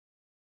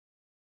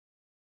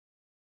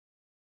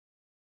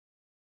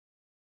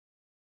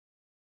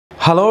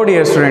Hello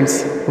dear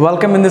students,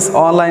 welcome in this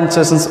online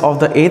sessions of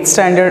the 8th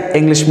standard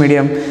English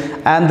medium,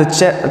 and the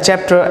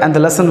chapter and the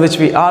lesson which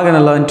we are going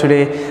to learn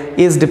today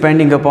is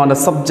depending upon a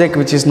subject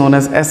which is known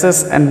as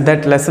SS, and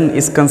that lesson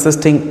is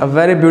consisting a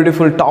very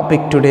beautiful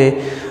topic today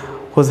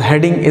whose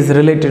heading is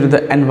related to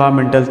the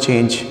environmental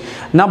change.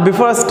 Now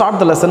before I start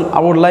the lesson, I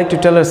would like to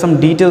tell you some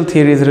detailed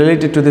theories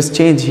related to this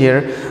change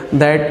here,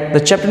 that the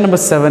chapter number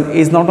 7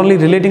 is not only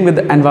relating with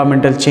the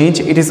environmental change,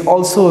 it is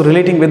also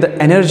relating with the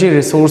energy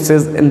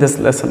resources in this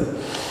lesson.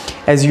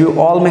 As you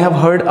all may have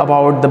heard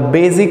about the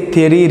basic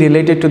theory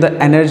related to the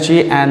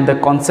energy and the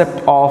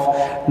concept of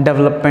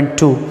development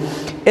too.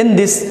 In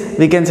this,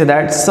 we can say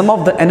that some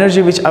of the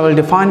energy which I will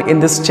define in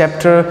this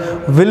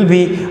chapter will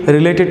be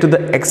related to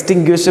the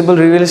extinguishable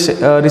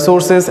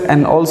resources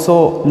and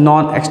also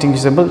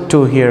non-extinguishable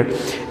too here.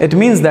 It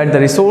means that the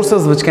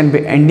resources which can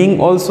be ending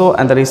also,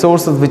 and the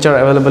resources which are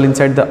available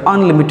inside the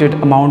unlimited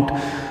amount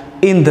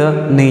in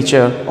the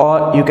nature,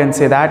 or you can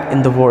say that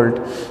in the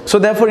world. So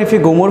therefore, if you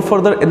go more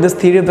further in this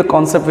theory of the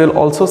concept, we will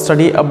also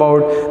study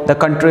about the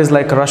countries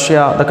like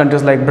Russia, the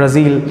countries like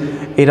Brazil,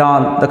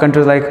 Iran, the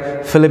countries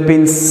like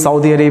Philippines,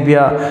 Saudi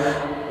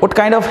Arabia, what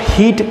kind of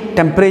heat,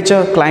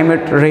 temperature,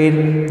 climate,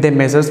 rain they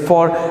measures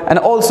for, and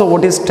also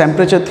what is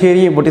temperature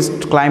theory, what is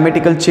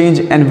climatical change,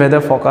 and weather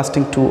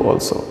forecasting too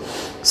also.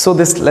 So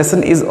this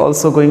lesson is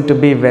also going to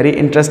be very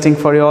interesting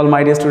for you all,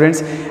 my dear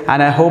students,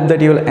 and I hope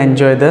that you will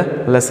enjoy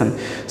the lesson.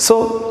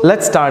 So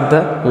let's start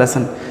the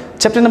lesson.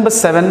 Chapter number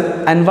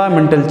 7,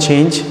 environmental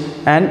change,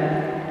 and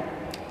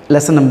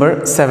lesson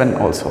number 7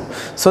 also.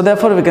 So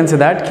therefore we can say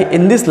that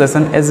in this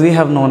lesson, as we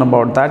have known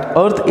about that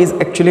earth is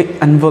actually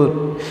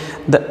enveloped.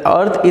 The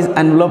earth is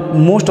enveloped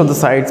most of the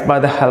sides by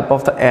the help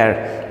of the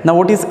air. Now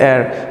what is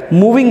air?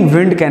 Moving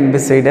wind can be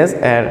said as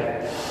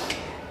air.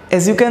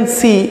 As you can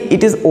see,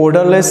 it is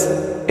odorless,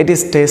 it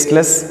is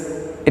tasteless,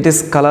 it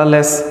is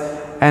colorless,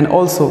 and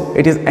also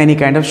it is any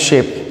kind of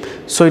shape.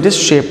 So it is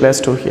shapeless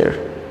too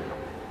here.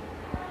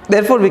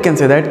 Therefore we can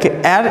say that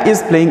air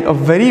is playing a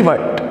very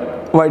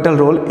vital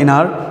role in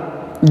our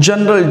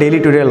general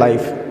day-to-day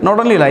life. Not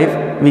only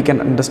life, we can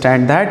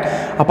understand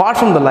that apart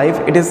from the life,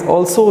 it is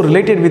also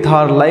related with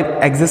our life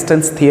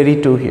existence theory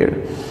too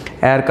here.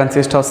 Air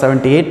consists of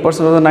 78%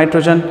 of the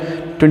nitrogen,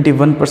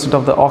 21%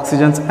 of the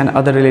oxygens, and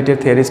other related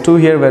theories too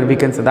here, where we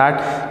can say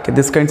that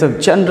these kinds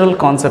of general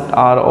concepts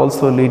are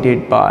also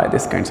led by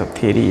these kinds of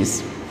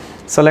theories.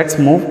 So let's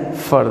move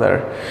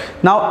further.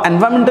 Now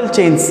environmental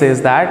change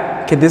says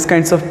that these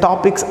kinds of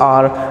topics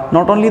are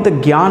not only the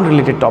Gyan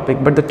related topic,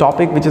 but the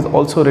topic which is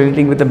also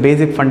relating with the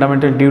basic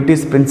fundamental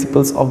duties,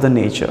 principles of the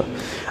nature.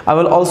 I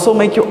will also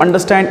make you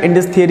understand in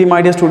this theory,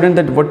 my dear student,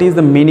 that what is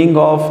the meaning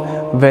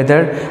of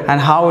weather and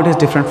how it is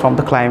different from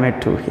the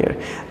climate too here.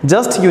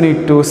 Just you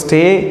need to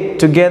stay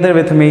together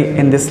with me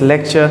in this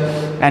lecture,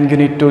 and you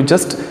need to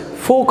just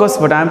focus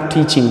what I am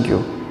teaching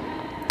you,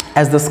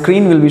 as the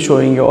screen will be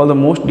showing you all the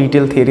most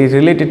detailed theory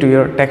related to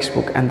your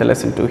textbook and the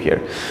lesson 2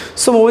 here.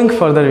 So moving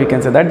further, we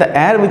can say that the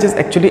air which is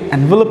actually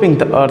enveloping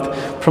the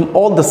earth from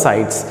all the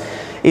sides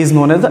is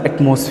known as the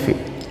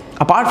atmosphere.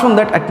 Apart from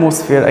that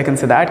atmosphere, I can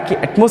say that the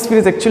atmosphere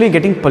is actually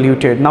getting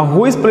polluted. Now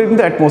who is polluting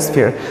the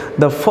atmosphere?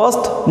 The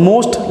first,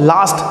 most,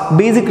 last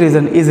basic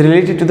reason is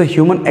related to the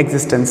human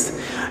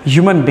existence,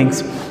 human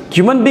beings.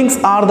 Human beings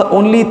are the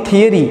only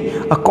theory,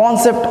 a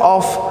concept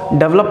of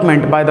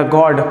development by the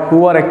God,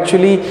 who are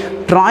actually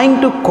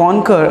trying to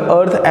conquer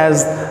earth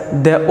as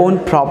their own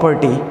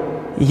property.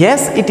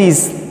 Yes, it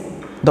is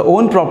the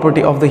own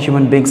property of the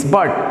human beings,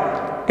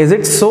 but is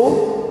it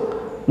so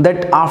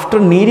that after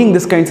needing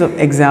these kinds of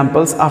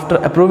examples, after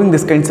approving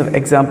these kinds of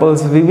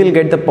examples, we will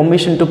get the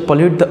permission to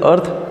pollute the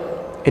earth?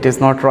 It is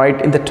not right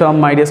in the term,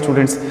 my dear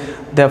students.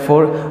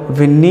 Therefore,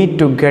 we need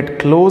to get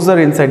closer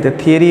inside the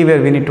theory,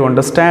 where we need to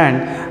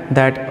understand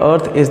that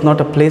earth is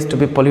not a place to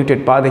be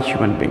polluted by the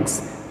human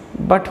beings.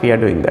 But we are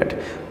doing that.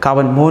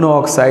 Carbon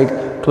monoxide,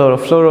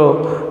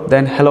 chlorofluoro,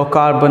 then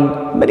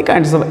halocarbon, many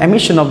kinds of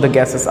emission of the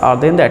gases are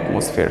there in the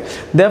atmosphere.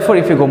 Therefore,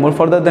 if you go more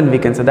further, then we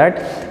can say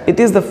that it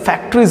is the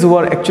factories who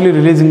are actually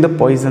releasing the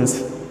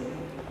poisons.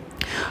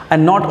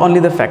 And not only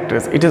the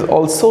factors, it is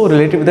also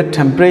related with the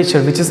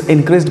temperature which is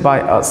increased by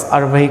us,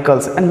 our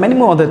vehicles, and many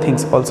more other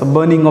things also,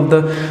 burning of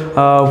the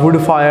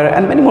wood fire,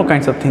 and many more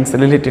kinds of things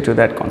related to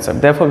that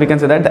concept. Therefore we can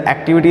say that the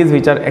activities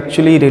which are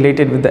actually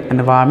related with the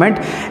environment,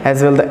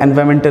 as well the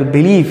environmental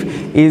belief,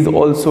 is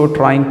also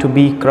trying to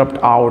be cropped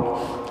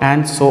out,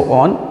 and so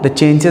on. The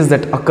changes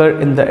that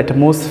occur in the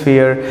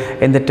atmosphere,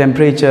 in the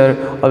temperature,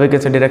 or we can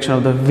say direction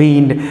of the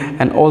wind,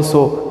 and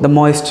also the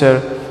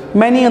moisture,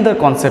 many other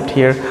concepts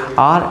here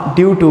are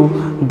due to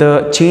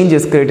the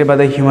changes created by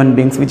the human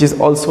beings, which is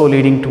also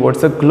leading towards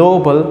the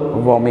global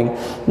warming.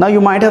 Now you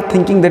might have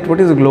thinking that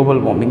what is global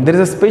warming? There is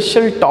a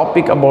special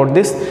topic about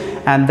this,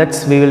 and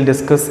that's we will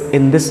discuss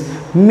in this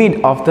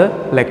mid of the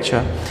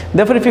lecture.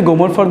 Therefore, if you go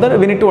more further,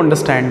 we need to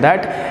understand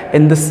that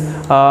in this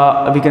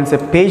we can say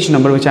page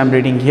number which I am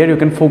reading here, you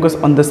can focus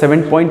on the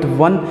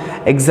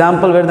 7.1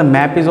 example, where the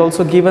map is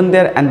also given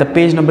there, and the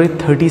page number is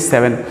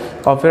 37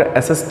 of your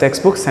SS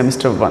textbook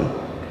semester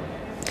 1.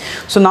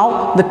 So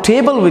now the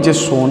table which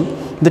is shown,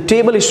 the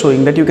table is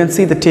showing that you can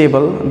see the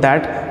table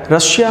that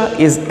Russia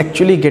is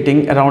actually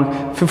getting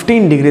around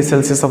 15 degrees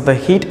Celsius of the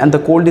heat, and the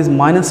cold is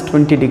minus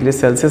 20 degrees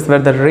Celsius, where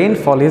the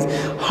rainfall is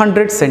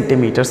 100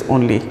 centimeters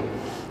only.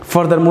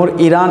 Furthermore,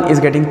 Iran is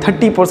getting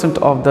 30%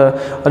 of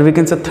the, or we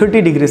can say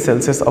 30 degrees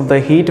Celsius of the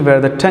heat,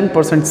 where the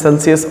 10%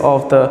 Celsius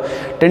of the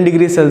 10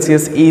 degrees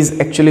Celsius is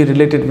actually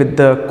related with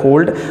the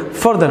cold.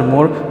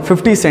 Furthermore,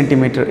 50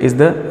 centimeter is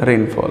the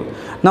rainfall.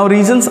 Now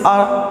reasons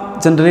are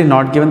generally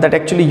not given, that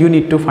actually you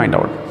need to find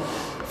out.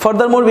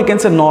 Furthermore, we can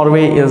say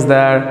Norway is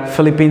there,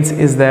 Philippines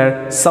is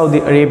there, Saudi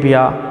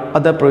Arabia,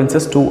 other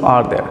provinces too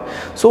are there.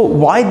 So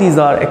why these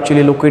are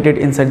actually located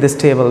inside this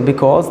table?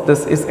 Because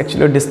this is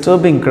actually a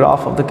disturbing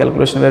graph of the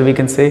calculation, where we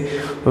can say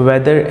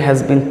weather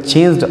has been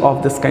changed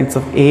of this kinds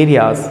of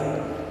areas.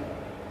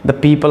 The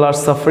people are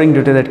suffering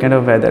due to that kind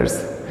of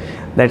weathers.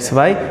 That's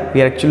why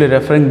we are actually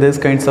referring these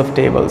kinds of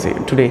tables here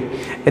today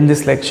in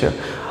this lecture.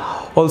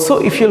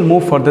 Also, if you'll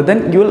move further,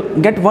 then you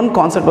will get one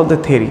concept of the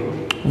theory.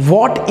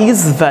 What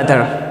is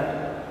weather?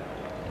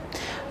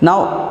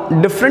 Now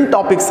different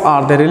topics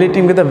are there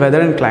relating with the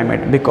weather and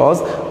climate,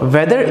 because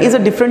weather is a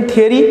different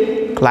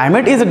theory,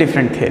 climate is a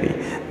different theory.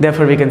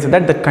 Therefore we can say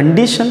that the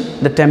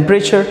condition, the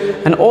temperature,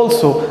 and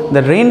also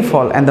the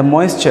rainfall and the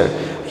moisture,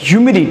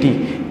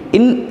 humidity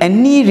in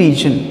any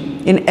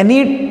region, in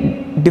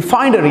any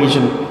defined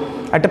region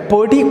at a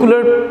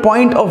particular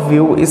point of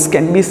view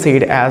can be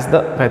said as the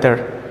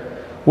weather.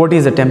 What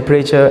is the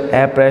temperature,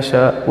 air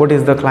pressure, what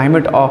is the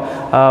climate, or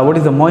what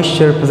is the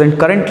moisture present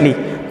currently,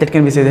 that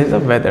can be said as the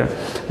weather.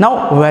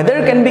 Now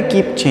weather can be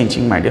keep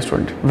changing, my dear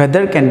student.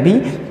 Weather can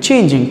be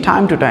changing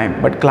time to time,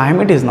 but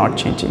climate is not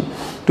changing.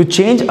 To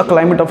change a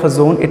climate of a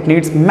zone, it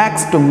needs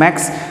max to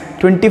max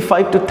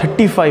 25 to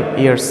 35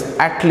 years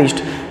at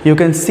least. You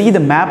can see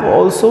the map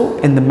also.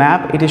 In the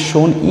map it is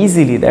shown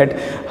easily that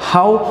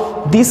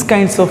how these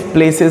kinds of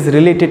places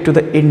related to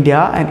the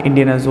India and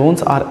Indian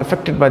zones are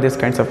affected by this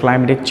kinds of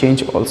climatic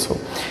change also.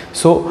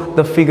 So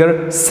the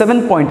figure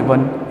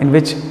 7.1 in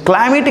which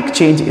climatic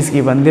change is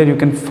given, there you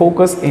can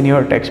focus in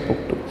your textbook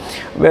too,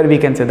 where we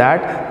can say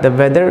that the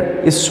weather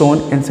is shown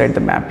inside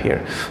the map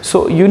here.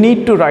 So you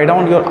need to write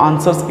down your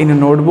answers in a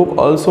notebook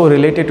also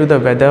related to the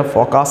weather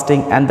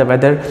forecasting and the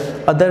weather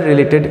other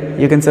related,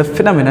 you can say,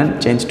 phenomenon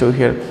change to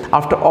here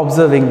after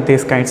observing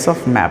these kinds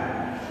of map.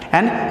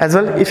 And as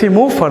well, if you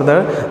move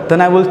further,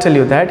 then I will tell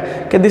you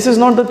that okay, this is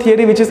not the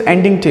theory which is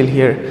ending till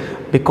here,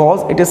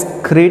 because it is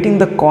creating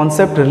the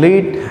concept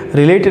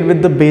related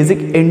with the basic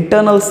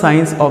internal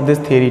science of this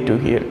theory to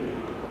here.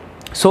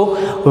 So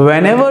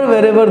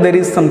wherever there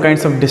is some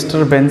kinds of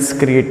disturbance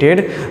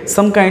created,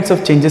 some kinds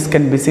of changes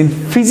can be seen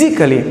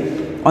physically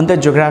on the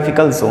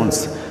geographical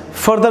zones.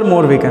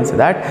 Furthermore, we can say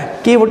that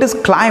okay, what is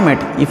climate?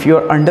 If you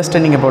are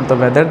understanding about the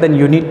weather, then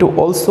you need to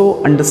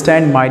also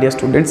understand, my dear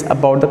students,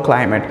 about the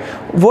climate.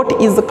 What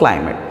is the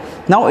climate?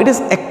 Now it is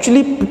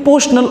actually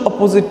proportional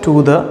opposite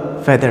to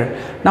the weather.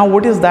 Now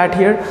what is that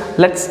here?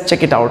 Let's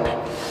check it out.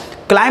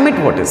 Climate,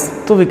 what is?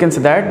 So we can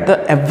say that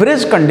the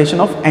average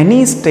condition of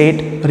any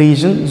state,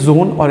 region,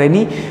 zone, or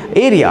any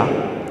area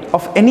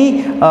of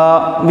any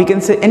we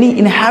can say any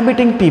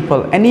inhabiting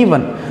people,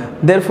 anyone.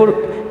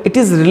 Therefore it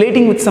is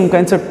relating with some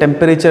kinds of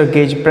temperature,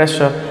 gauge,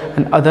 pressure,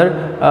 and other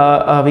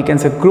we can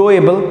say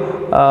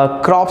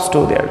growable crops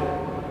to there.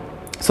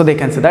 So they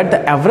can say that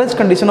the average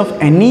condition of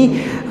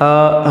any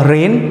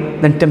rain,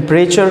 then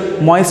temperature,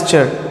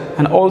 moisture,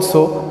 and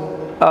also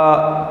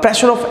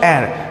pressure of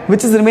air,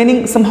 which is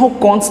remaining somehow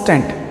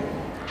constant,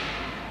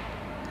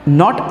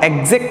 not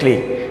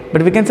exactly,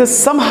 but we can say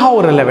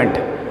somehow relevant,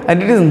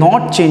 and it is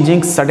not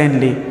changing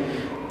suddenly,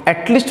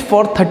 at least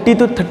for 30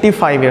 to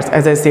 35 years,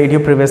 as I said you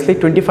previously,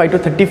 25 to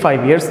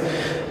 35 years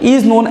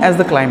is known as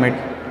the climate.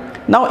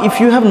 Now if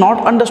you have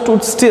not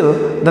understood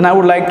still, then I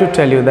would like to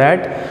tell you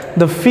that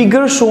the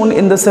figure shown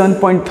in the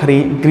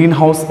 7.3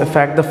 greenhouse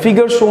effect, the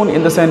figure shown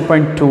in the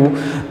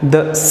 7.2,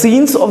 the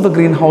scenes of the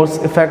greenhouse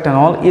effect and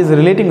all is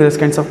relating with this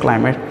kinds of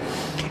climate.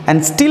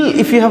 And still,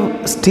 if you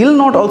have still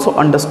not also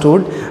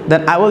understood,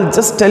 then I will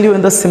just tell you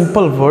in the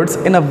simple words,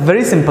 in a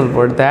very simple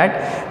word,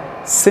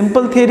 that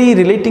simple theory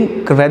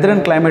relating weather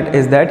and climate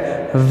is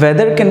that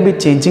weather can be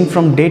changing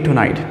from day to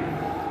night,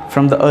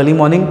 from the early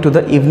morning to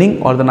the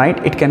evening or the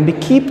night. It can be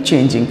keep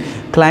changing.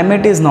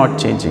 Climate is not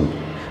changing.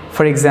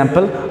 For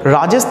example,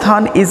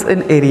 Rajasthan is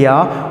an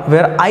area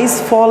where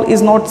ice fall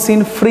is not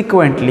seen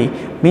frequently,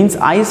 means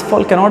ice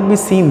fall cannot be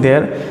seen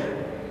there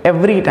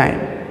every time.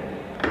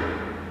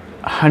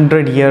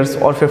 100 years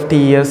or 50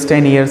 years,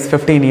 10 years,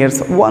 15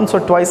 years, once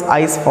or twice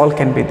ice fall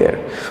can be there.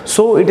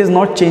 So it is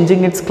not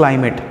changing its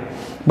climate.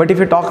 But if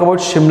you talk about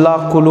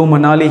Shimla, Kulu,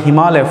 Manali,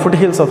 Himalaya,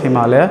 foothills of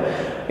Himalaya,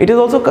 it is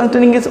also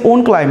containing its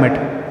own climate.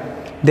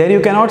 There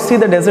you cannot see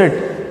the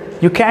desert.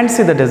 You can't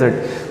see the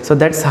desert. So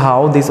that's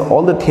how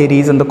all the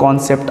theories and the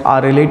concept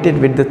are related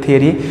with the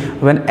theory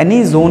when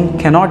any zone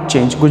cannot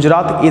change.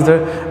 Gujarat is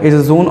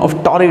a zone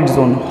of torrid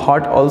zone,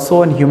 hot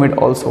also and humid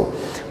also.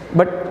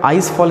 But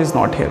ice fall is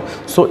not here.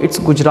 So it's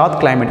Gujarat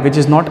climate which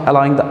is not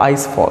allowing the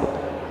ice fall.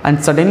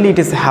 and suddenly it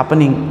is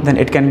happening, then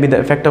it can be the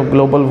effect of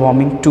global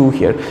warming too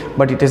here,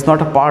 but it is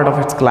not a part of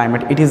its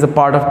climate, it is a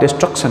part of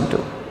destruction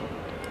too.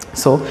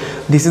 So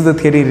this is the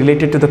theory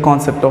related to the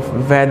concept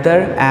of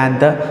weather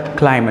and the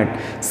climate.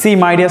 See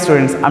my dear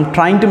students, I'm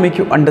trying to make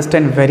you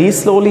understand very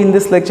slowly in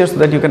this lecture so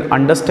that you can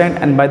understand,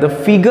 and by the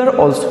figure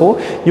also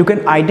you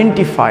can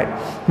identify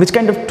which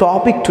kind of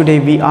topic today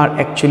we are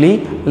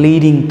actually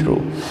leading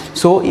through.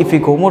 So if we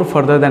go more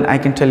further, then I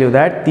can tell you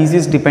that this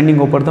is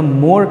depending over the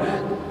more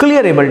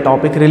clearable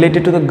topic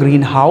related to the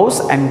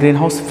greenhouse and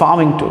greenhouse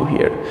farming too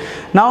here.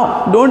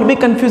 Now don't be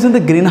confusing the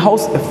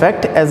greenhouse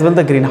effect as well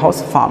the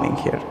greenhouse farming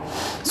here.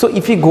 So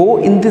if we go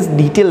in this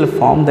detailed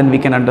form, then we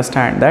can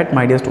understand that,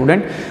 my dear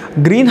student,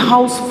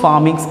 greenhouse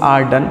farmings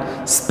are done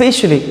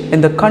especially in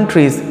the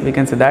countries, we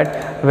can say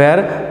that,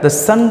 where the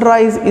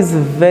sunrise is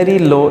very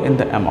low in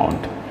the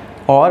amount,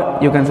 or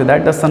you can say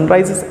that the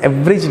sunrise is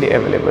averagely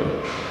available.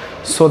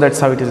 So that's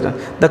how it is done.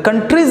 The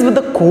countries with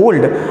the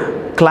cold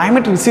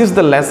climate receives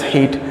the less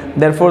heat,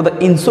 therefore the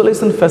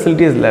insulation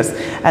facility is less,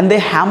 and they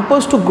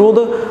hampers to grow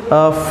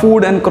the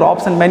food and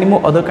crops and many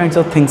more other kinds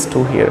of things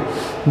too here.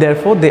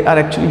 Therefore they are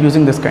actually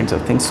using these kinds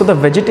of things. So the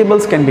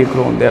vegetables can be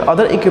grown there,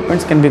 other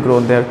equipments can be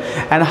grown there,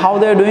 and how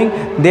they are doing,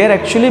 they are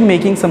actually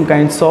making some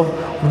kinds of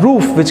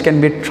roof which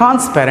can be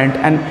transparent,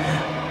 and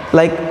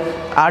like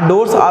our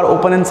doors are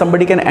open and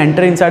somebody can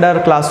enter inside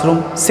our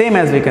classroom, same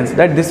as we can see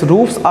that these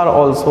roofs are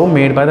also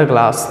made by the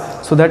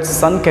glass, so that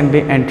sun can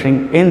be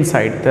entering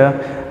inside the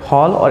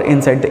hall or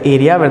inside the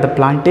area where the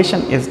plantation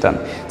is done.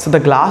 So the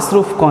glass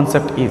roof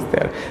concept is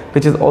there,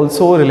 which is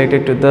also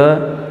related to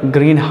the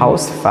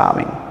greenhouse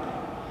farming.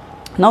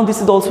 Now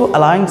this is also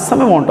allowing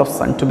some amount of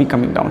sun to be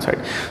coming downside.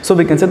 So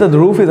we can say that the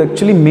roof is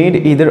actually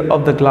made either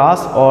of the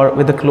glass or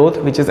with the cloth,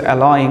 which is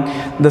allowing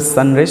the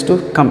sun rays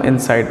to come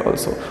inside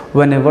also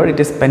whenever it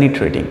is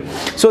penetrating.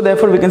 So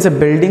therefore we can say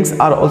buildings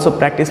are also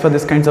practiced for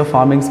this kinds of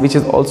farmings, which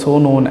is also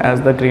known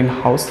as the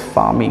greenhouse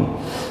farming.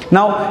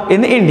 Now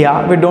in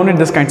India we don't need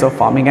this kinds of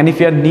farming, and if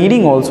we are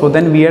needing also,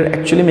 then we are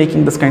actually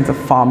making this kinds of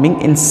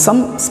farming in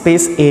some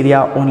space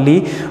area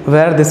only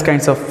where these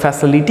kinds of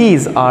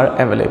facilities are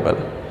available.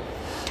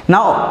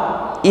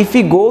 Now if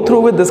we go through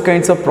with this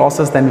kinds of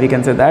process, then we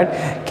can say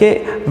that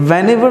okay,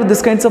 whenever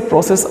this kinds of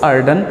process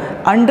are done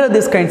under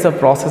this kinds of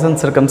process and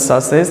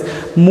circumstances,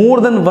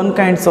 more than one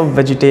kinds of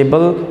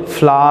vegetable,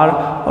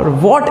 flower, or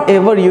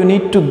whatever you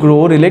need to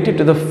grow related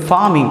to the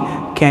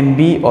farming can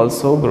be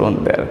also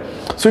grown there.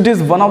 So it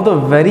is one of the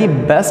very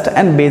best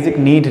and basic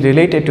need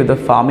related to the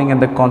farming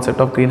and the concept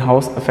of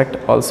greenhouse effect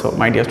also,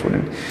 my dear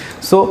student.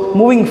 So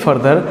moving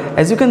further,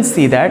 as you can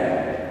see that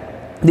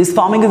this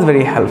farming is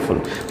very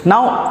helpful.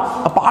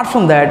 Now apart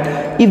from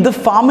that, if the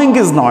farming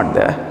is not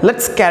there,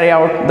 let's carry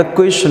out the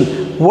question,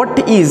 what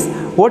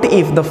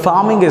if the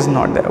farming is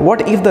not there,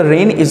 what if the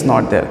rain is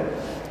not there?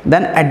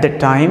 Then at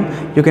that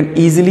time you can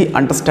easily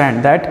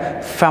understand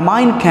that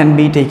famine can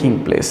be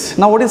taking place.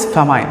 Now what is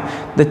famine?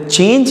 The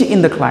change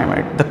in the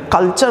climate, the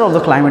culture of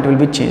the climate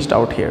will be changed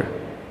out here.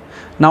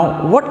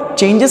 Now what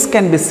changes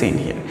can be seen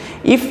here?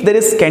 If there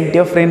is scanty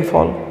of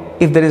rainfall,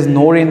 if there is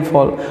no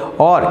rainfall,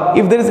 or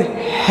if there is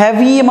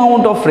heavy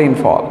amount of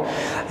rainfall,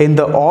 in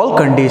the all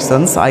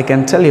conditions I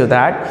can tell you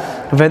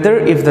that whether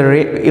if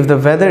the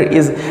weather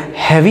is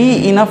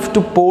heavy enough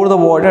to pour the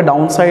water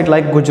downside,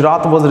 like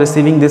Gujarat was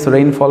receiving this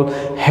rainfall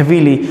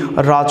heavily,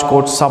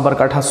 Rajkot,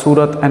 Sabarkantha,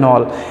 Surat and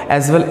all,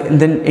 as well in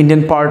the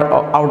Indian part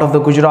out of the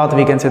Gujarat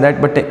we can say that,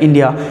 but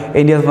India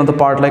is one of the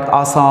part like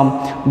Assam,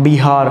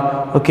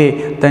 Bihar,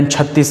 okay, then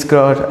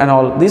Chhattisgarh and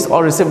all, these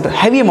all received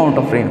heavy amount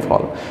of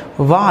rainfall.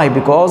 Why?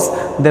 Because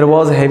there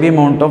was heavy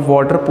amount of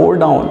water poured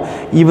down.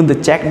 Even the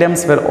check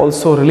dams were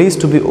also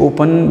released to be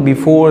open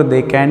before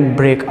they can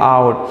break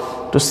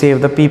out to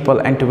save the people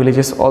and to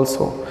villages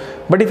also.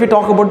 But if we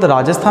talk about the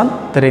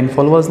Rajasthan, the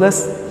rainfall was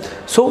less.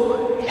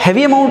 So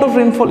heavy amount of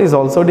rainfall is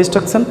also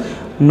destruction.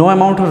 No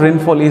amount of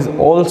rainfall is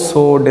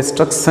also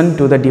destruction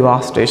to the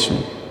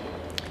devastation.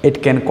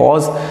 It can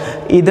cause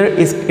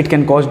it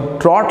can cause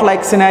drought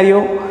like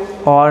scenario,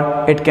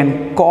 or it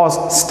can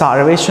cause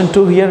starvation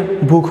to here,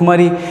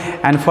 bhukmari,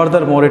 and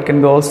furthermore it can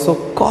be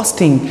also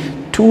costing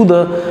to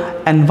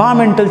the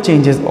environmental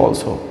changes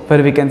also,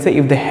 where we can say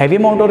if the heavy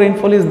amount of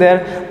rainfall is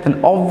there,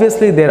 then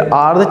obviously there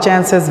are the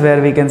chances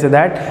where we can say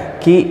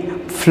that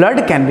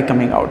flood can be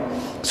coming out.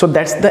 So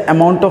that's the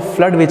amount of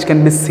flood which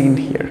can be seen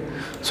here.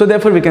 So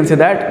therefore we can say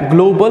that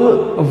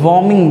global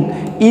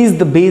warming is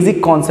the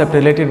basic concept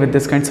related with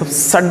this kinds of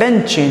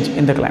sudden change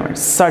in the climate.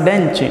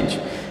 Sudden change.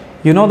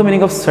 You know the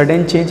meaning of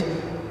sudden change?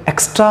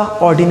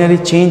 Extraordinary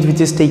change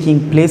which is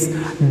taking place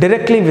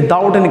directly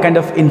without any kind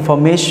of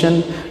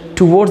information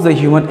towards the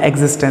human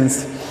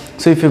existence.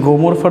 So if you go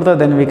more further,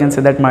 then we can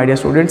say that, my dear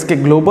students,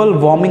 global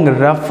warming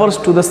refers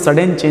to the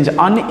sudden change,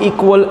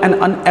 unequal and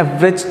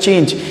unaveraged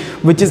change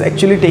which is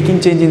actually taking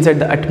change inside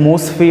the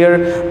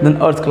atmosphere,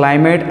 then earth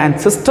climate, and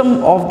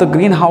system of the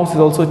greenhouse is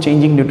also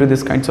changing due to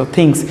these kinds of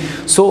things.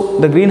 So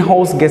the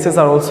greenhouse gases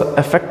are also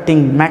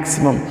affecting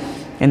maximum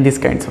in these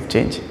kinds of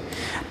change.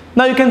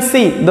 Now you can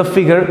see the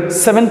figure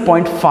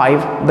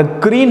 7.5, the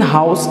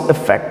greenhouse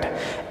effect.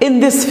 In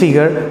this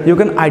figure you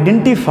can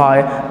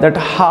identify that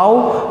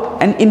how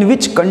and in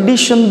which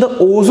condition the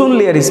ozone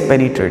layer is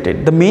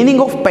penetrated. The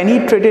meaning of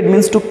penetrated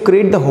means to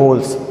create the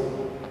holes.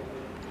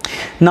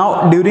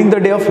 Now during the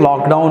day of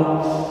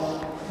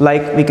lockdown,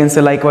 like we can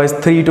say likewise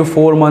 3 to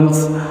 4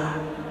 months,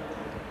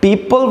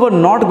 people were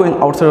not going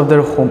outside of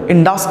their home.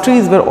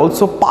 Industries were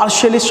also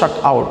partially shut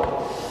out.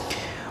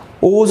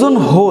 Ozone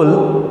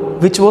hole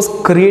which was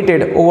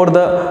created over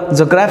the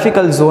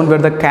geographical zone where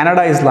the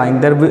Canada is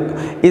lying there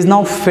is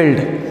now filled.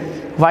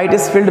 Why it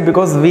is filled?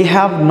 Because we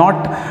have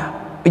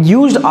not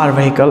used our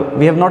vehicle,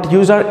 we have not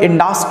used our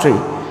industry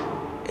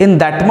in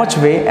that much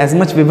way as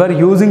much we were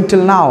using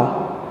till now.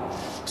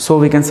 So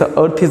we can say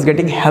earth is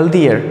getting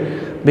healthier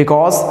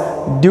because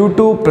due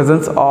to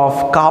presence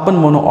of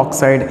carbon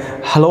monoxide,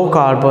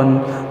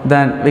 halocarbon,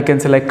 then we can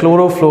say like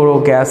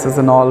chlorofluoro gases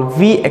and all,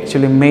 we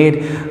actually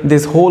made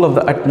this whole of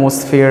the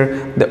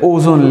atmosphere, the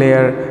ozone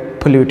layer,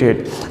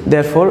 polluted.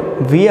 Therefore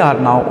we are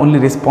now only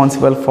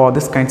responsible for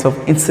this kinds of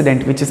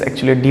incident, which is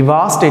actually a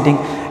devastating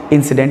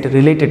incident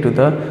related to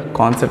the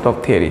concept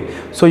of theory.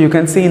 So you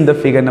can see in the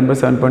figure number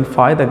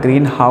 7.5, the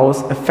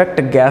greenhouse effect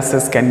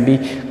gases can be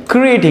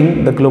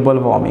creating the global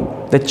warming,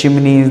 the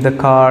chimneys, the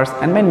cars,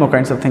 and many more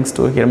kinds of things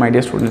too here, my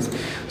dear students.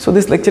 So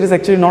this lecture is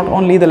actually not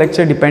only the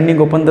lecture depending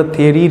upon the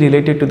theory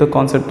related to the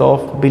concept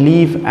of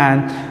belief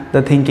and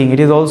the thinking, it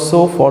is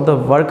also for the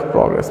work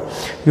progress.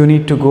 You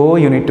need to go,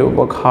 you need to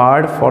work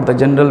hard for the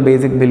general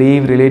basic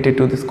belief related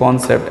to this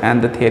concept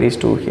and the theories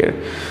too here.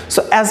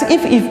 So as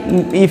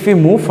if we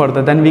move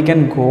further, then we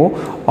can go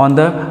on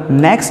the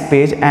next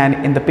page,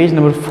 and in the page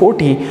number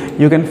 40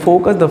 you can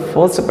focus the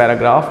first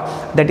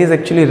paragraph that is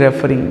actually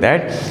referring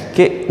that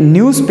okay,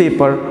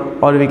 newspaper,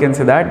 or we can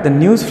say that the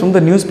news from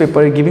the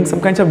newspaper giving some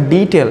kinds of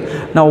detail.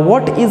 Now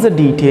what is the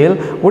detail,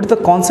 what is the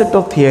concept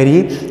of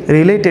theory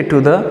related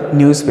to the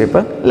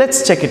newspaper?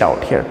 Let's check it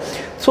out here.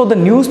 So the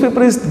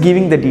newspaper is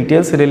giving the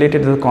details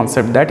related to the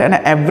concept that an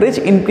average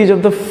increase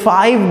of the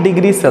 5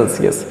 degrees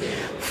Celsius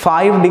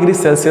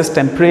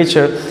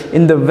temperature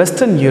in the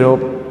Western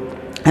Europe,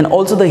 and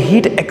also the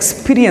heat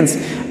experience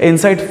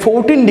inside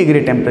 14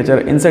 degree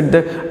temperature inside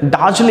the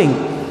Darjeeling,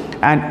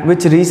 and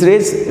which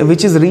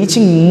is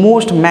reaching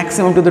most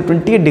maximum to the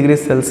 28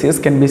 degrees Celsius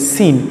can be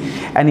seen,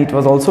 and it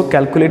was also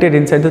calculated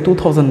inside the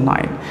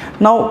 2009.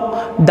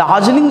 Now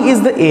Darjeeling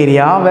is the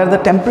area where the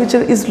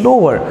temperature is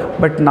lower,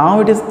 but now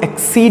it is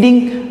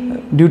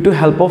exceeding due to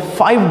help of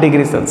 5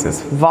 degrees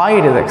Celsius. Why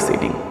it is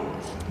exceeding?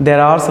 There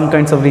are some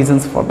kinds of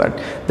reasons for that.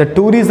 The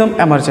tourism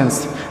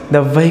emergence,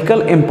 the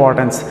vehicle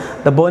importance,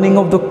 the burning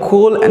of the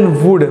coal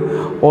and wood,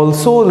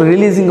 also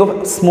releasing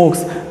of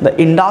smokes, the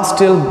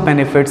industrial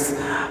benefits,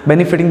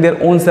 benefiting their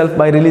own self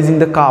by releasing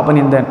the carbon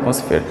in the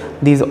atmosphere.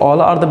 These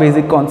all are the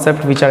basic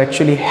concepts which are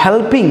actually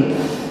helping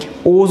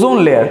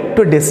ozone layer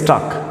to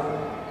destruct.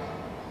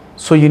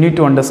 So you need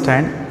to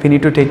understand, we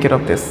need to take care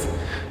of this.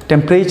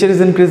 Temperature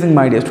is increasing,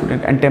 my dear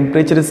student, and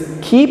temperature is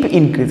keep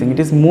increasing, it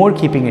is more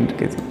keeping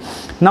increasing.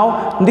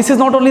 Now this is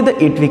not only the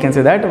it, we can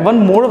say that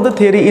one more of the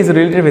theory is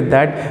related with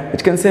that,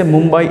 which can say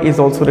Mumbai is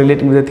also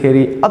relating with the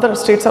theory, other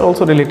states are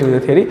also related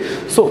with the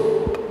theory.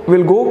 So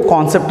we'll go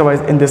concept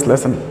wise in this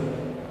lesson.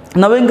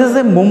 Now we can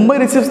say Mumbai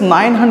receives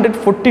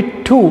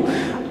 942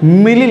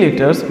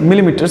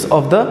 millimeters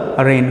of the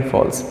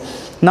rainfalls.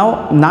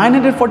 Now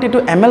 942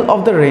 ml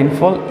of the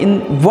rainfall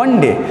in one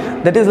day,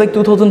 that is like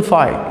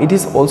 2005. It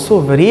is also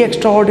very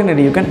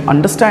extraordinary. You can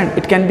understand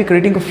it can be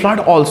creating a flood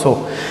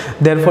also.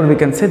 Therefore we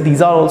can say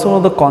these are also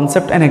the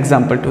concept and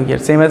example to here.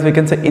 Same as we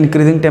can say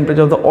increasing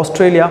temperature of the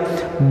Australia,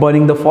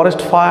 burning the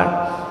forest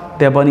fire,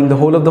 they are burning the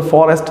whole of the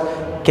forest.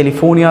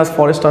 California's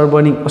forests are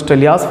burning,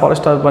 Australia's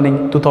forests are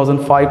burning,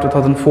 2005,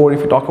 2004 if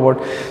you talk about.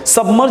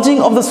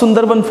 Submerging of the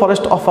Sundarban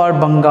forest of our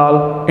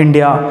Bengal,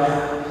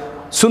 India.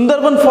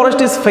 Sundarban forest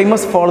is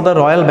famous for the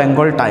Royal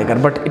Bengal tiger,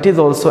 but it is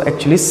also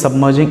actually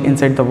submerging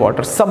inside the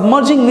water.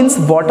 Submerging means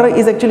water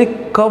is actually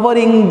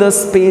covering the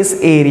space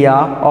area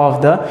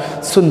of the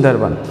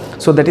Sundarban.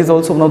 So that is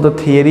also one of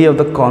the theory of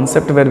the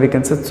concept where we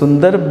can say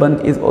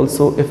Sundarban is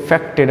also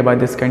affected by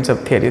these kinds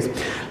of theories.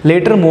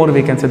 Later more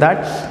we can say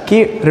that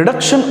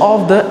reduction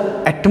of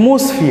the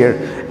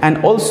atmosphere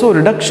and also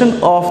reduction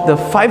of the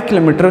 5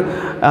 kilometer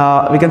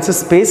we can say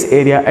space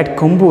area at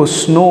Khumbu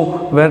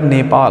snow where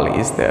Nepal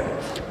is there.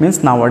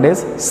 Means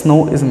nowadays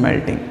snow is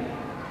melting.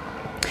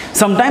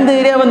 Sometimes the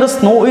area when the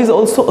snow is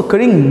also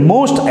occurring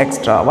most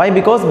extra. Why?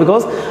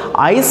 Because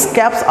ice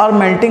caps are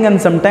melting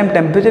and sometimes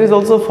temperature is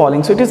also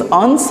falling. So it is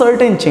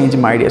uncertain change,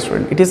 my dear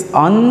student. It is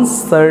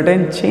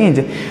uncertain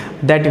change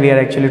that we are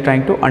actually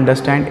trying to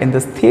understand in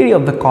this theory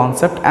of the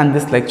concept and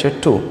this lecture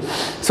too.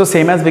 So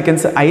same as we can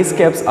say ice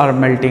caps are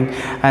melting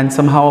and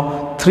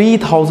somehow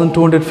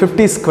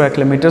 3,250 square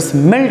kilometers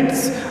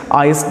melts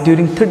ice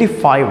during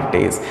 35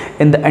 days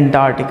in the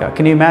Antarctica.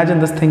 Can you imagine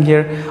this thing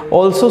here?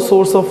 Also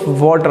source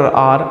of water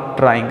are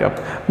drying up,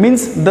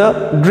 means the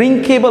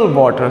drinkable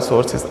water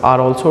sources are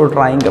also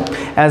drying up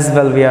as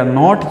well. We are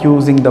not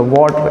using the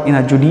water in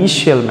a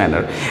judicial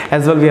manner,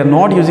 as well we are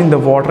not using the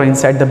water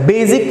inside the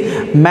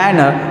basic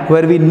manner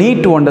where we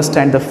need to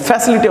understand the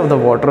facility of the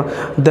water,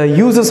 the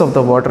uses of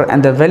the water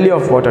and the value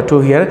of water too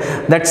here.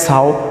 That's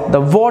how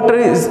the water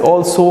is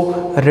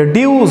also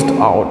reduced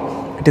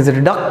out, it is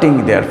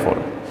reducting therefore.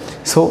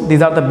 So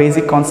these are the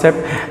basic concept,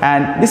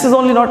 and this is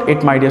only not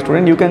it, my dear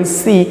student. You can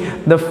see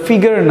the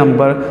figure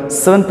number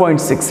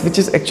 7.6, which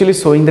is actually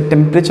showing the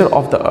temperature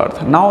of the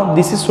earth. Now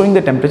this is showing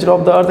the temperature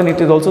of the earth, and it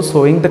is also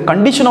showing the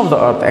condition of the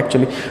earth.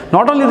 Actually,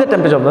 not only the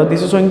temperature of the earth,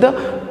 this is showing the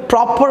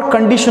proper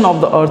condition of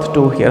the earth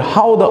too here,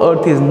 how the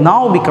earth is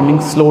now becoming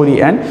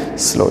slowly and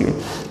slowly.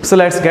 So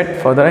let's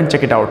get further and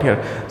check it out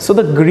here. So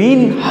the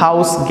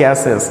greenhouse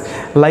gases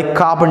like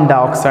carbon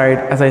dioxide,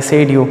 as I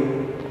said you,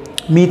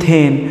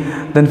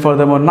 methane, then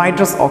furthermore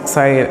nitrous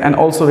oxide, and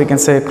also we can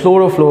say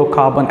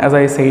chlorofluorocarbon, as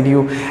I said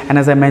you and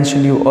as I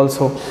mentioned you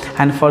also,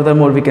 and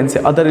furthermore we can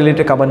say other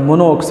related carbon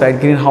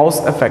monoxide, greenhouse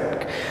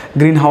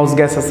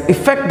gases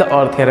affect the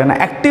earth here, an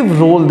active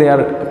role they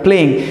are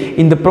playing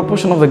in the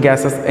proportion of the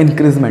gases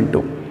increasement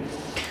too.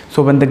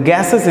 So when the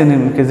gases is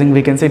increasing,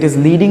 we can say it is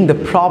leading the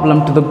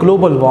problem to the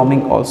global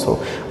warming also.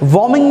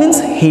 Warming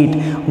means heat,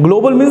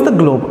 global means the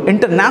globe,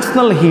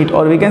 international heat,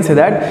 or we can say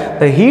that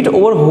the heat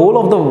over whole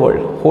of the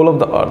world, whole of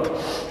the earth.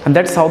 And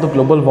that's how the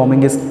global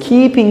warming is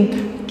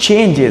keeping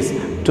changes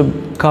to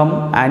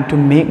come and to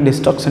make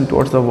destruction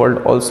towards the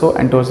world also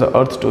and towards the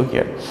earth too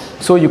here.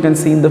 So you can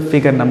see in the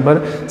figure number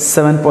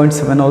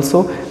 7.7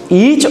 also,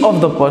 each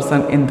of the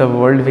person in the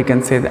world, we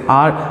can say, they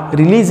are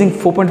releasing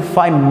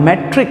 4.5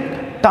 metric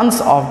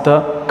tons of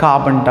the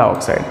carbon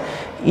dioxide,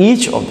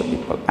 each of the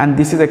people, and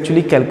this is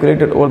actually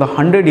calculated over the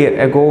 100-year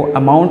ago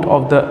amount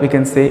of the, we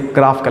can say,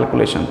 graph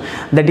calculation.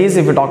 That is,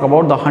 if we talk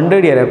about the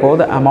 100-year ago,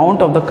 the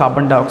amount of the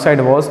carbon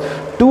dioxide was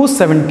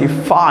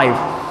 275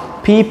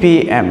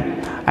 ppm,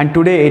 and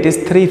today it is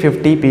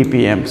 350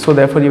 ppm. So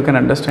therefore you can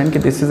understand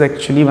that this is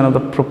actually one of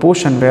the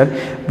proportion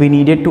where we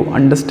needed to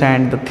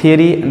understand the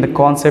theory and the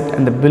concept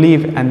and the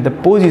belief and the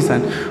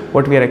position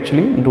what we are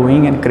actually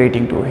doing and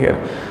creating to here.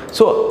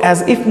 So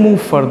as if we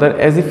move further,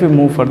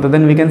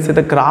 then we can say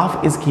the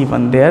graph is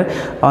given there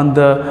on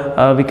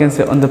the we can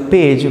say on the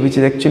page which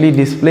is actually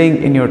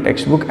displaying in your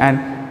textbook, and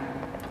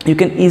you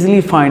can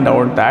easily find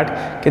out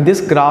that this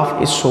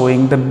graph is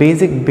showing the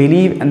basic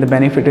belief and the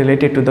benefit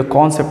related to the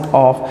concept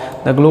of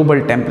the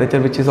global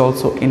temperature, which is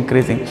also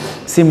increasing.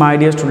 See, my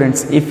dear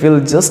students, if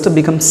we'll just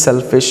become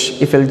selfish,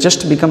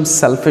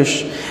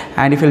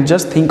 and if we'll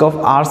just think of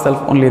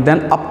ourselves only,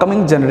 then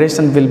upcoming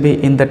generation will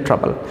be in the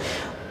trouble.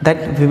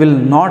 That we will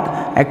not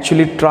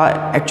actually try,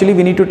 actually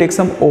we need to take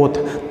some oath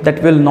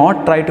that will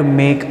not try to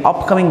make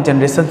upcoming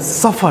generation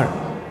suffer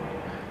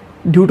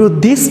due to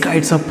these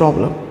kinds of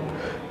problem.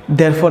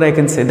 Therefore I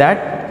can say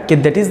that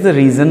that is the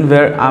reason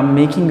where I'm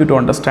making you to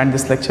understand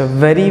this lecture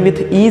very with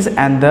ease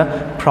and the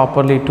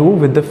properly too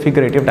with the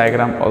figurative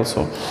diagram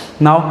also.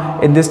 Now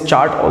in this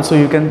chart also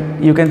you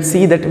can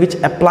see that which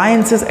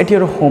appliances at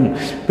your home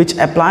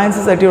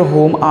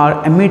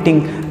are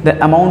emitting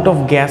the amount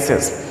of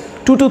gases.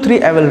 2 to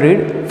 3 I will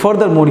read,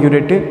 furthermore you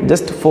need to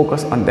just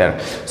focus on there.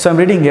 So I'm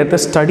reading here,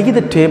 study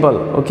the table,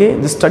 okay,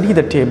 just study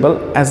the table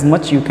as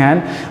much you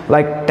can,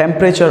 like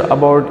temperature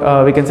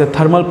about we can say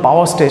thermal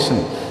power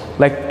station,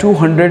 like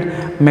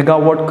 200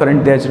 megawatt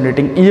current they are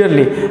generating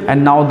yearly,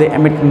 and now they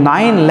emit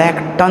 9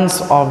 lakh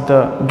tons of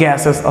the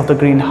gases of the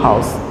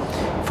greenhouse.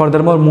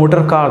 Furthermore,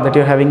 motor car that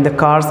you're having, the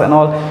cars and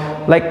all,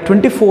 like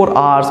 24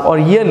 hours or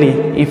yearly,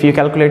 if you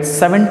calculate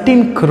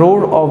 17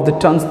 crore of the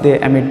tons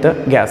they emit the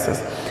gases.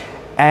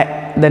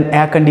 Then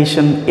air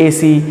condition,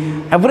 AC,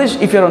 average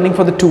if you're running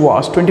for the 2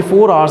 hours,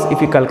 24 hours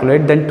if you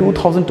calculate, then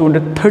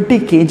 2230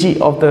 kg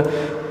of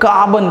the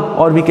carbon,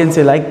 or we can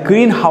say like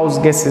greenhouse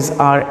gases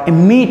are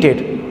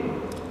emitted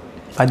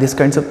by these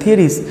kinds of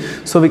theories.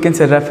 So we can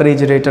say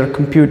refrigerator,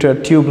 computer,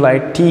 tube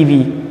light,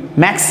 TV,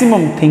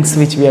 maximum things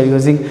which we are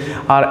using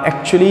are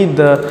actually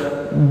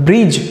the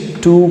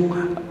bridge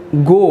to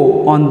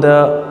go on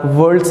the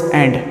world's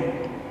end.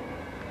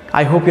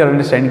 I hope you are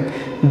understanding.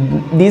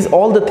 These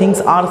all the things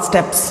are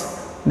steps.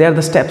 They are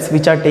the steps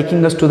which are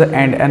taking us to the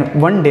end,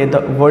 and one day the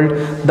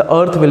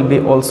earth will be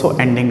also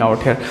ending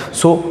out here.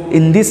 So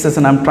in this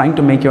session I'm trying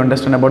to make you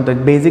understand about the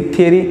basic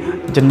theory,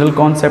 general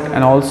concept,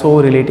 and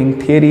also relating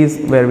theories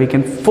where we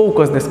can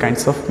focus this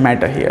kinds of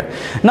matter here.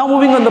 Now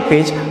moving on the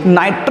page,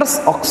 nitrous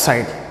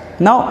oxide.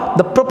 Now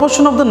the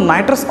proportion of the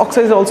nitrous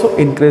oxide is also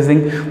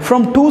increasing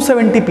from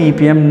 270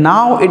 ppm.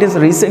 Now it is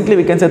recently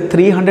we can say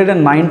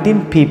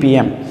 319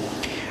 ppm.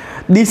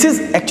 This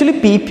is actually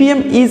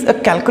ppm is a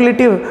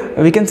calculative,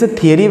 we can say,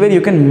 theory where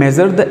you can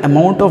measure the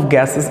amount of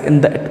gases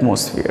in the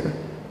atmosphere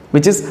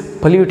which is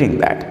polluting,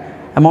 that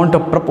amount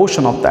of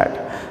proportion of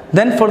that.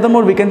 Then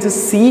furthermore we can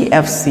say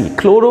CFC,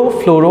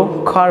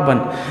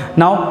 chlorofluorocarbon.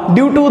 Now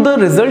due to the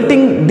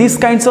resulting these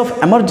kinds of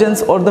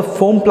emergence or the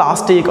foam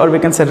plastic, or we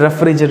can say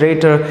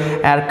refrigerator,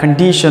 air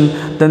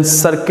condition, then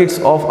circuits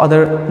of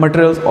other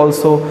materials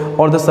also,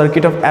 or the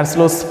circuit of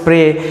aerosol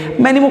spray,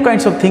 many more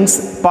kinds of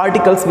things,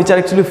 particles which are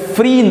actually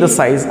free in the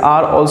size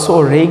are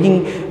also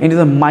raging into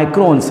the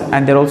microns,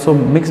 and they're also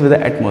mixed with the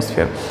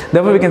atmosphere.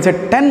 Therefore we can say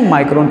 10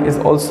 micron is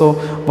also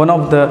one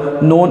of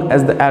the known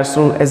as the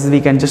aerosol, as we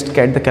can just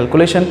get the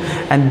calculation.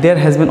 And there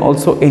has been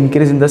also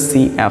increase in the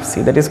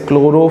CFC, that is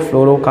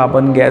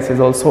chlorofluorocarbon gas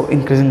is also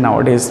increasing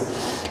nowadays.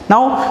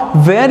 Now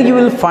where you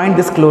will find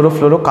this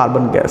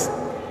chlorofluorocarbon gas?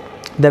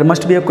 There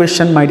must be a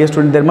question, my dear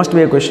student, there must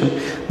be a question.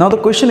 Now the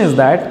question is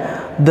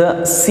that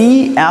the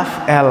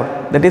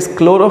CFL, that is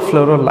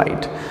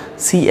chlorofluorolite,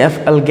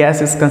 CFL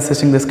gas is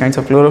consisting this kinds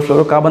of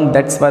chlorofluorocarbon.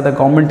 That's why the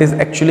government is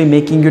actually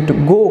making you to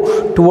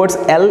go towards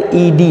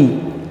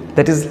LED,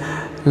 that is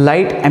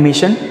light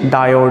emission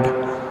diode.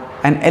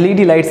 And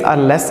LED lights are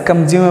less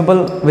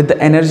consumable with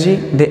the energy,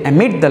 they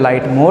emit the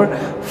light more.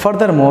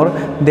 Furthermore,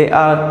 they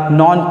are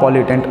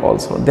non-pollutant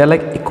also, they are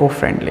like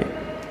eco-friendly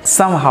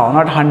somehow,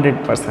 not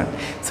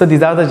 100%. So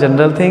these are the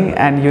general thing,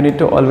 and you need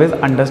to always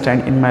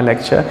understand in my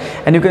lecture.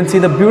 And you can see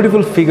the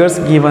beautiful figures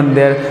given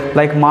there,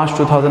 like March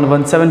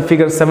 2001,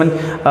 figure 7,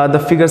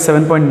 the figure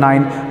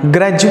 7.9,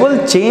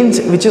 gradual change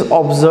which is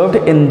observed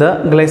in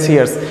the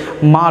glaciers.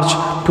 March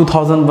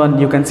 2001,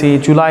 you can see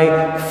July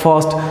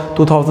 1st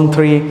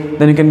 2003,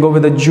 then you can go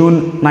with the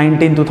June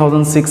 19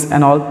 2006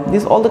 and all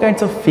these, all the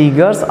kinds of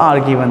figures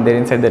are given there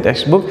inside the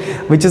textbook,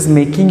 which is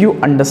making you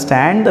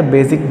understand the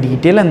basic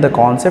detail and the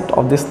concept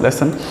of this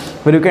lesson,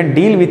 where you can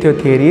deal with your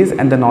theories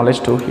and the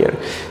knowledge too here.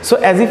 So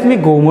as if we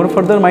go more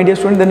further, my dear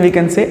student, then we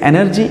can say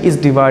energy is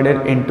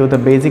divided into the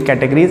basic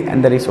categories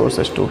and the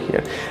resources too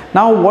here.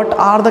 Now what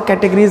are the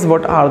categories,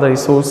 what are the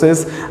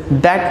resources,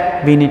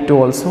 that we need to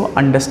also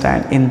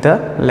understand in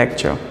the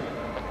lecture.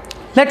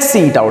 Let's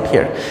see it out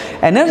here.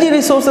 Energy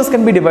resources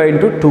can be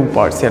divided into two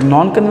parts here,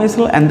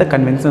 non-conventional and the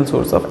conventional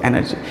source of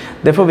energy.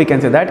 Therefore we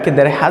can say that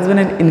there has been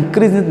an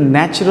increase in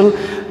natural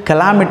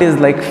calamities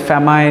like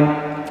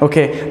famine,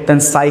 okay,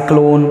 then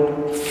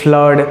cyclone,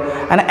 flood,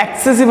 and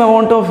excessive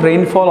amount of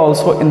rainfall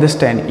also in this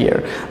 10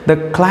 year.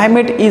 The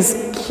climate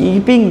is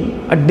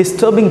keeping a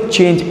disturbing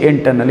change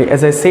internally.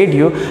 As I said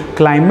you,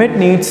 climate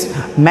needs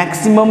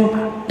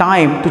maximum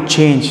time to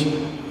change,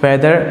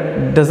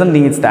 weather doesn't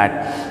needs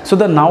that. So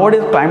the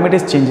nowadays climate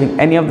is changing,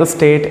 any of the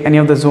state, any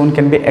of the zone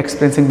can be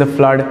experiencing the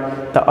flood,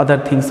 the other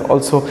things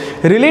also.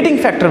 Relating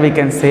factor we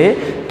can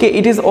say, okay,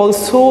 it is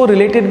also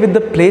related with the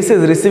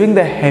places receiving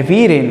the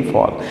heavy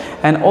rainfall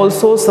and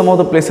also some of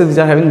the places which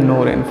are having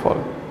no rainfall.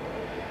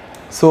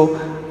 So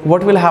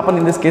what will happen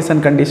in this case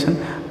and condition?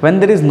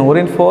 When there is no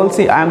rainfall,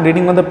 see I am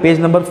reading on the page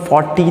number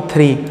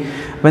 43.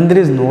 When there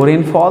is no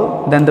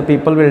rainfall, then the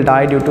people will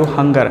die due to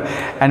hunger,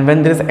 and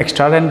when there is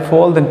extra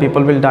rainfall, then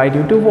people will die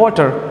due to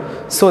water.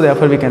 So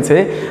therefore we can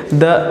say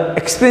the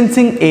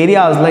experiencing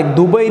areas like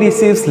Dubai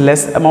receives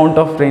less amount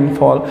of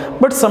rainfall,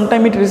 but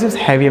sometimes it receives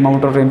heavy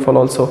amount of rainfall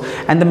also.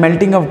 And the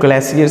melting of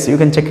glaciers, you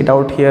can check it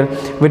out here,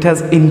 which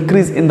has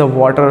increased in the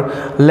water,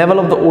 level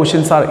of the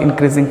oceans are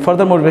increasing.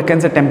 Furthermore we can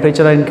say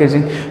temperature are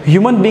increasing,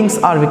 human beings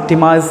are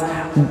victimized,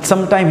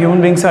 sometimes human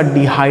beings are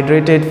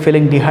dehydrated,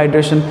 feeling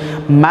dehydration,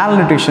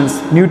 malnutrition,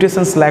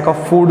 lack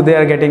of food they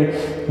are getting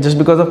just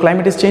because of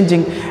climate is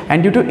changing.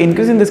 And due to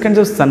increase in this kinds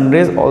of sun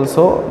rays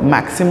also,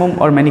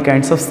 maximum or many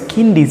kinds of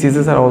skin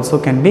diseases are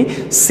also can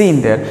be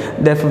seen there.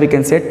 Therefore we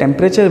can say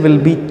temperature will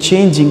be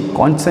changing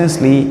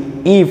constantly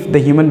if the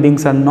human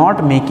beings are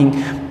not making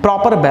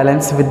proper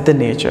balance with the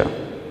nature.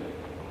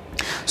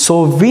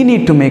 So we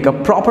need to make a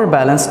proper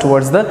balance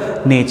towards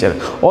the nature.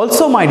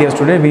 Also my dear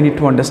student, we need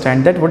to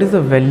understand that what is the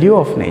value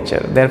of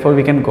nature. Therefore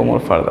we can go more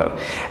further.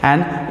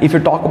 And if you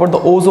talk about the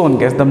ozone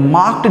gas, the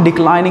marked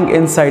declining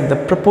inside, the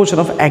proportion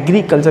of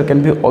agriculture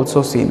can be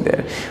also seen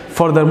there.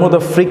 Furthermore, the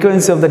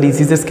frequency of the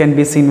diseases can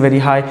be seen very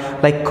high,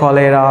 like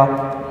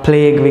cholera,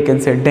 plague, we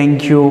can say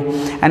dengue,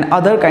 and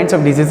other kinds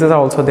of diseases are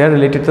also there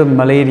related to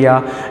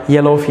malaria,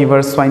 yellow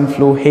fever, swine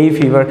flu, hay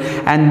fever.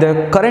 And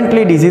the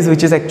currently disease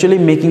which is actually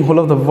making whole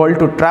of the world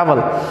to travel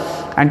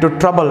and to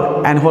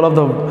trouble, and whole of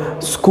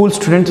the school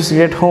students to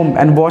sit at home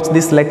and watch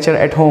this lecture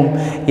at home,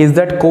 is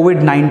that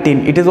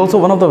COVID-19. It is also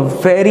one of the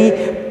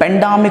very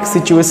pandemic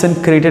situation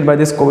created by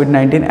this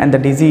COVID-19 and the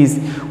disease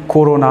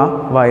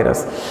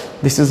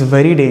coronavirus. This is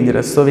very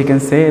dangerous. So we can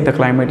say the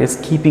climate is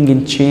keeping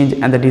in change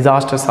and the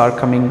disasters are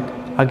coming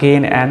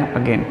again and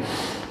again.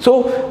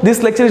 So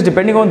this lecture is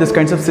depending on this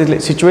kinds of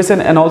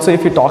situation. And also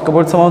if you talk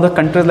about some of the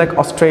countries like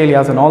Australia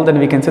and all, then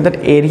we can say that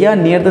area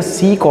near the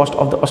sea coast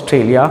of the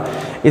Australia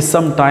is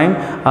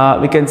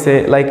sometime we can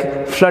say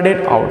like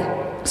flooded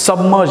out,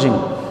 submerging.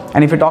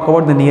 And if you talk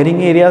about the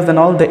nearing areas, then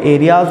all the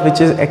areas which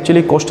is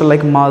actually coastal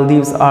like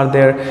Maldives are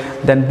there,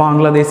 then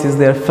Bangladesh is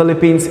there,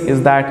 Philippines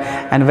is that,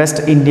 and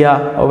West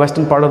India or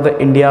western part of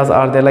the Indias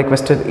are there, like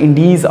Western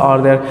Indies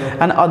are there,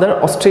 and other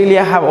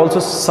Australia have also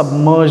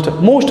submerged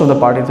most of the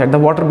part inside the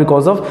water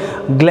because of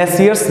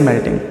glaciers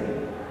melting.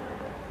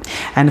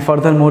 And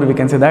furthermore, we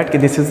can say that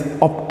this is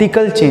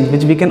optical change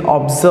which we can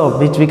observe,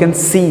 which we can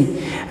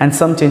see, and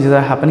some changes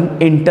are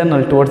happening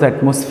internal towards the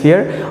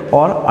atmosphere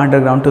or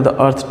underground to the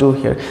earth too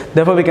here.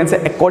 Therefore, we can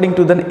say according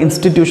to the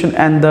institution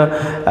and the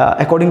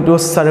according to a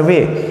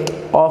survey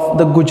of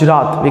the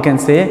Gujarat, we can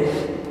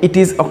say it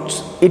is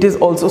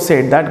also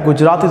said that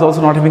Gujarat is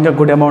also not having a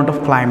good amount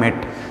of climate.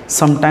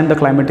 Sometimes the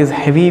climate is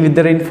heavy with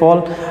the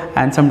rainfall,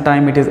 and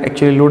sometimes it is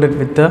actually loaded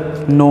with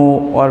the no,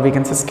 or we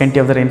can say scanty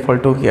of the rainfall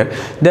too here.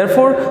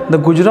 Therefore, the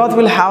Gujarat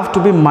will have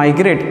to be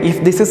migrate.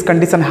 If this is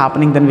condition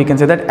happening, then we can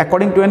say that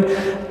according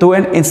to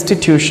an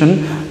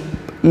institution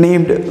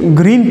named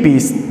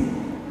Greenpeace,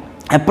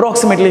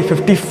 approximately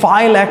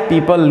 55 lakh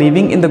people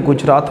living in the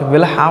Gujarat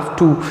will have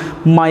to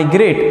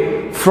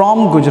migrate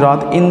from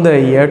Gujarat in the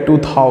year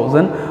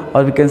 2000,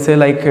 or we can say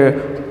like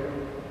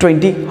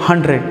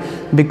 2000,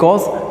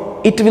 because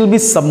it will be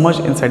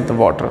submerged inside the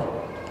water.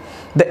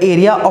 The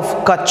area of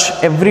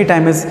Kutch every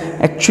time is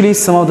actually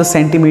some of the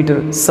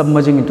centimeter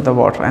submerging into the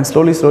water, and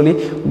slowly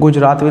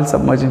Gujarat will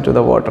submerge into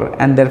the water,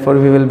 and therefore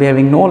we will be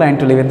having no land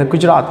to live in the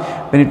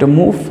Gujarat. We need to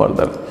move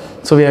further,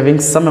 so we are having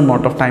some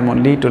amount of time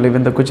only to live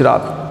in the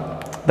Gujarat.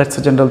 That's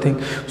a general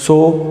thing.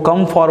 So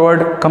come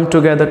forward, come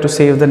together to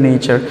save the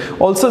nature.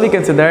 Also, we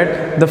can say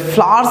that the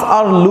flowers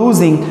are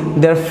losing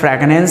their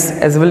fragrance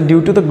as well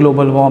due to the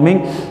global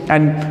warming,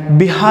 and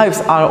beehives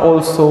are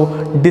also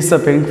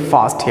disappearing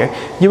fast here.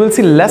 You will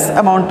see less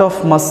amount of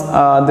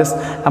this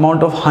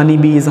amount of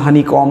honeybees,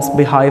 honeycombs,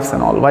 beehives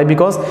and all. Why?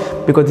 Because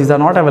these are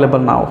not available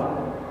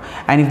now,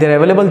 and if they are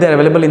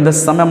available in the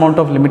some amount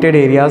of limited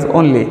areas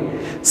only.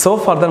 So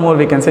furthermore,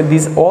 we can say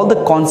all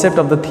the concept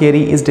of the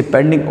theory is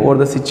depending over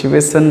the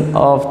situation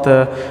of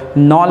the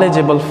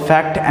knowledgeable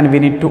fact, and we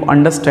need to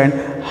understand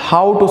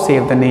how to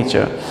save the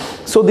nature.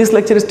 So this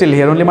lecture is still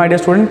here only, my dear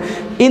student.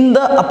 In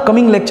the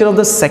upcoming lecture of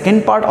the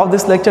second part of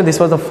this lecture, this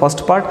was the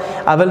first part,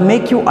 I will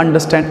make you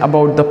understand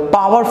about the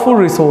powerful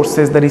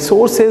resources, the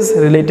resources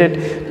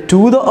related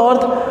to the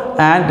earth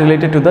and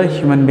related to the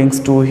human beings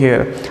too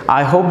here.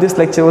 I hope this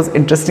lecture was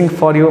interesting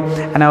for you,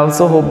 and I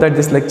also hope that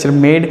this lecture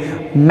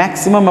made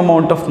maximum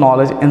amount of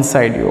knowledge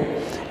inside you.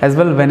 As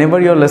well,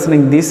 whenever you're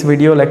listening this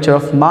video lecture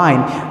of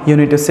mine, you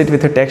need to sit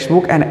with a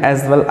textbook, and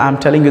as well I'm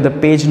telling you the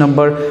page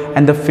number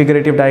and the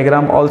figurative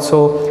diagram,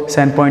 also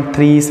 7.3,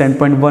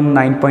 7.1,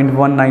 9.1,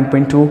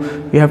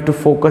 9.2. you have to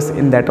focus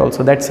in that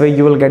also. That's where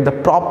you will get the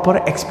proper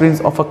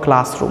experience of a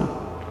classroom.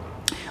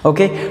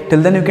 Okay,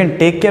 till then you can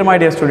take care, my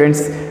dear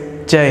students.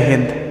 Jai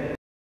Hind.